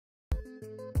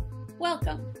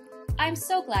Welcome! I'm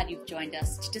so glad you've joined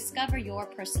us to discover your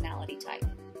personality type.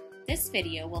 This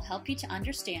video will help you to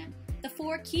understand the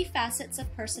 4 key facets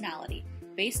of personality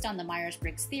based on the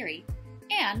Myers-Briggs theory,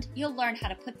 and you'll learn how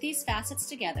to put these facets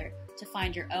together to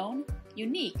find your own,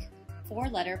 unique,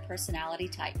 4-letter personality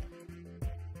type.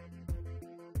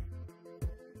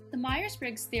 The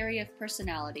Myers-Briggs theory of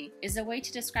personality is a way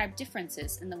to describe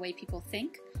differences in the way people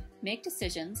think, make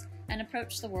decisions, and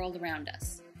approach the world around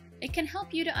us. It can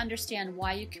help you to understand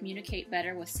why you communicate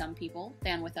better with some people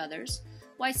than with others,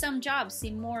 why some jobs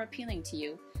seem more appealing to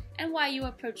you, and why you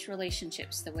approach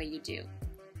relationships the way you do.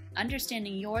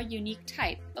 Understanding your unique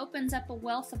type opens up a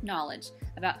wealth of knowledge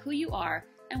about who you are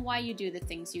and why you do the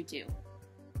things you do.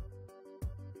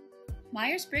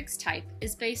 Myers-Briggs type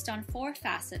is based on 4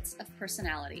 facets of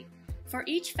personality. For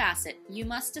each facet, you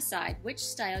must decide which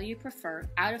style you prefer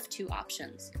out of 2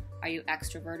 options. Are you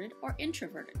extroverted or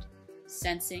introverted?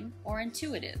 Sensing or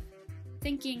intuitive?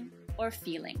 Thinking or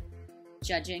feeling?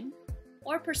 Judging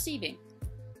or perceiving?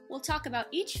 We'll talk about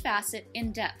each facet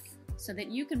in depth so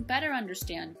that you can better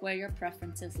understand where your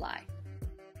preferences lie.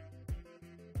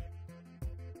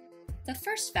 The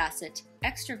first facet,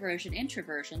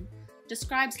 extroversion-introversion,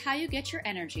 describes how you get your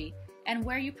energy and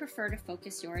where you prefer to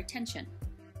focus your attention.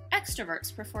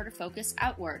 Extroverts prefer to focus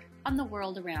outward on the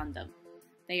world around them.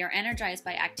 They are energized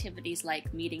by activities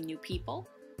like meeting new people,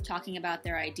 talking about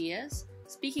their ideas,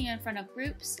 speaking in front of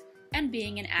groups, and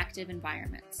being in active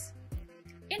environments.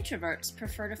 Introverts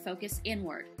prefer to focus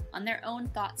inward on their own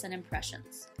thoughts and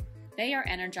impressions. They are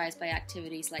energized by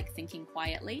activities like thinking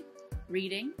quietly,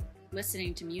 reading,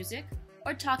 listening to music,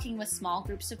 or talking with small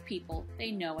groups of people they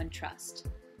know and trust.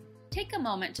 Take a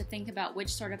moment to think about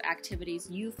which sort of activities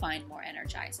you find more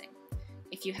energizing.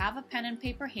 If you have a pen and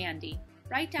paper handy,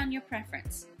 write down your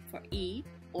preference for E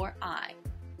or I.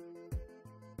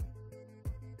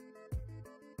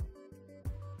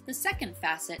 The second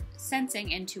facet,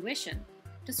 sensing-intuition,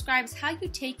 describes how you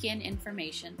take in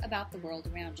information about the world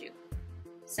around you.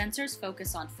 Sensors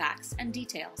focus on facts and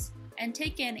details and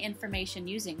take in information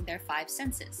using their 5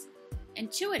 senses.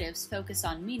 Intuitives focus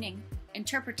on meaning,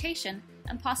 interpretation,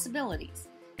 and possibilities,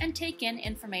 and take in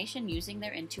information using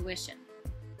their intuition.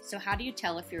 So how do you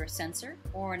tell if you're a sensor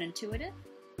or an intuitive?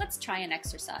 Let's try an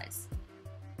exercise.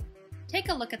 Take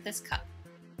a look at this cup.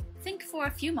 Think for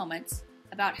a few moments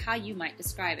about how you might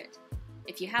describe it.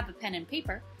 If you have a pen and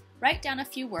paper, write down a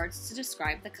few words to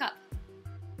describe the cup.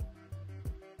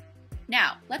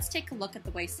 Now, let's take a look at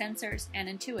the way sensors and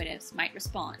intuitives might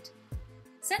respond.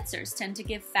 Sensors tend to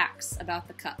give facts about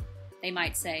the cup. They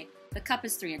might say, the cup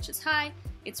is 3 inches high,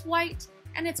 it's white,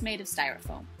 and it's made of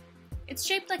styrofoam. It's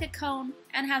shaped like a cone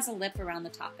and has a lip around the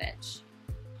top edge.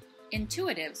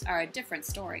 Intuitives are a different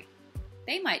story.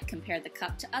 They might compare the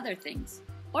cup to other things,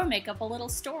 or make up a little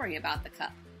story about the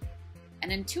cup.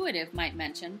 An intuitive might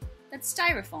mention that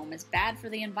styrofoam is bad for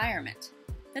the environment,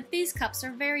 that these cups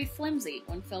are very flimsy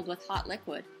when filled with hot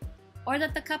liquid, or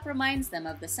that the cup reminds them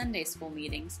of the Sunday school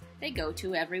meetings they go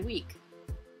to every week.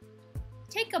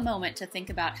 Take a moment to think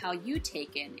about how you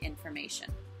take in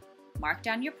information. Mark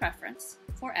down your preference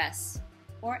for S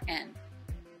or N.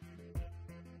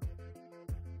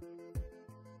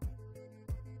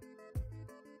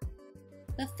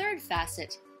 The third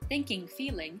facet,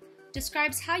 thinking-feeling,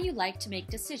 describes how you like to make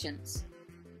decisions.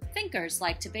 Thinkers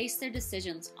like to base their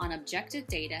decisions on objective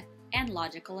data and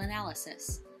logical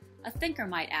analysis. A thinker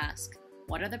might ask,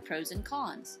 what are the pros and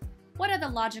cons? What are the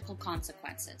logical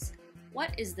consequences?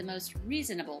 What is the most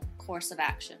reasonable course of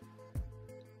action?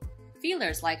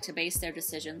 Feelers like to base their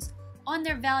decisions on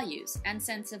their values and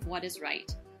sense of what is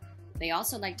right. They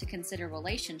also like to consider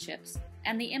relationships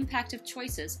and the impact of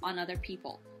choices on other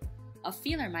people. A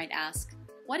feeler might ask,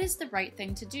 what is the right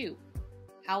thing to do?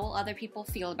 How will other people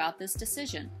feel about this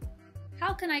decision?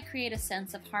 How can I create a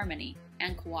sense of harmony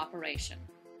and cooperation?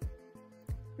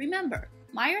 Remember,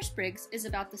 Myers-Briggs is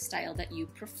about the style that you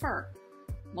prefer.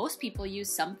 Most people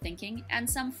use some thinking and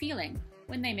some feeling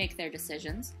when they make their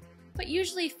decisions, but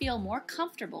usually feel more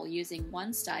comfortable using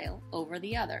one style over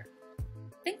the other.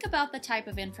 Think about the type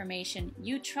of information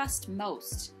you trust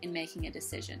most in making a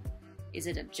decision. Is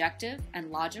it objective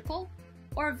and logical,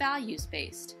 or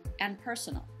values-based and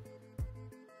personal?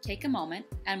 Take a moment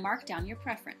and mark down your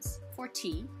preference for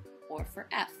T or for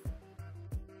F.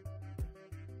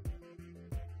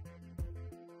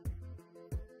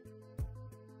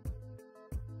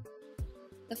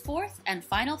 The fourth and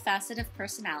final facet of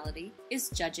personality is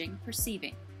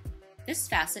judging-perceiving. This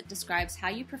facet describes how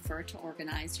you prefer to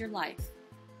organize your life.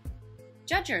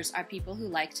 Judgers are people who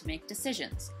like to make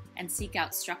decisions and seek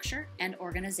out structure and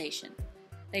organization.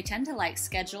 They tend to like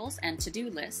schedules and to-do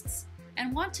lists,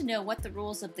 and want to know what the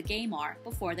rules of the game are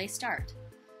before they start.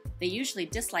 They usually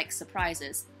dislike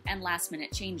surprises and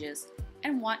last-minute changes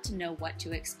and want to know what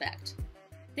to expect.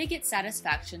 They get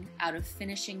satisfaction out of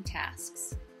finishing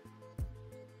tasks.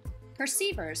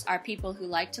 Perceivers are people who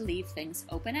like to leave things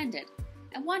open-ended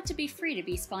and want to be free to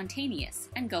be spontaneous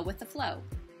and go with the flow.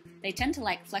 They tend to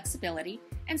like flexibility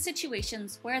and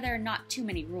situations where there are not too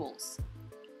many rules.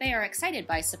 They are excited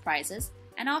by surprises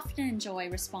and often enjoy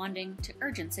responding to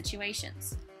urgent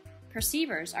situations.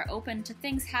 Perceivers are open to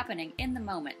things happening in the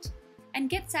moment and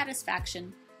get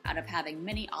satisfaction out of having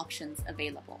many options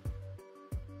available.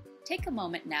 Take a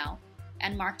moment now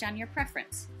and mark down your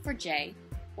preference for J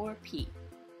or P.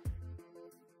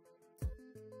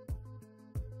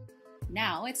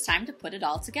 Now it's time to put it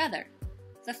all together.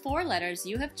 The 4 letters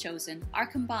you have chosen are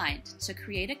combined to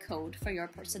create a code for your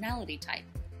personality type.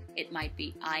 It might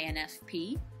be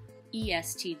INFP,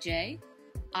 ESTJ,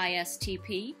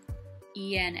 ISTP,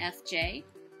 ENFJ,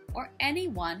 or any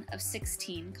one of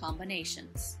 16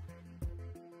 combinations.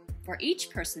 For each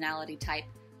personality type,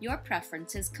 your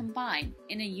preferences combine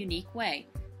in a unique way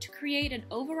to create an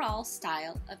overall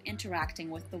style of interacting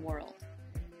with the world.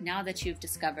 Now that you've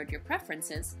discovered your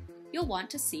preferences, you'll want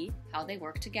to see how they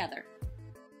work together.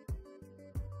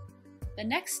 The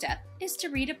next step is to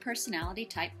read a personality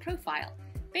type profile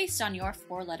based on your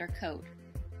 4-letter code.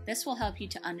 This will help you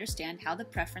to understand how the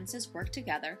preferences work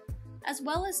together, as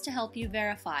well as to help you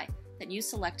verify that you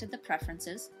selected the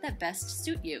preferences that best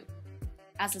suit you.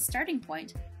 As a starting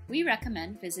point, we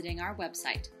recommend visiting our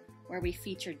website, where we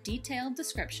feature detailed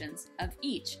descriptions of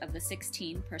each of the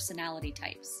 16 personality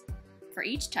types. For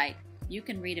each type, you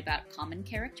can read about common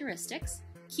characteristics,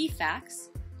 key facts,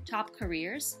 top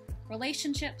careers,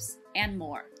 relationships, and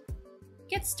more.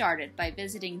 Get started by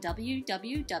visiting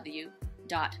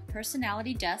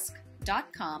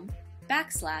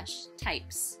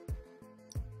www.personalitydesk.com/types.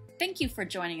 Thank you for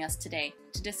joining us today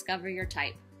to discover your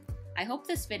type. I hope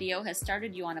this video has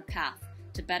started you on a path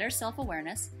to better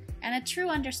self-awareness and a true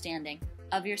understanding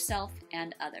of yourself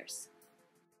and others.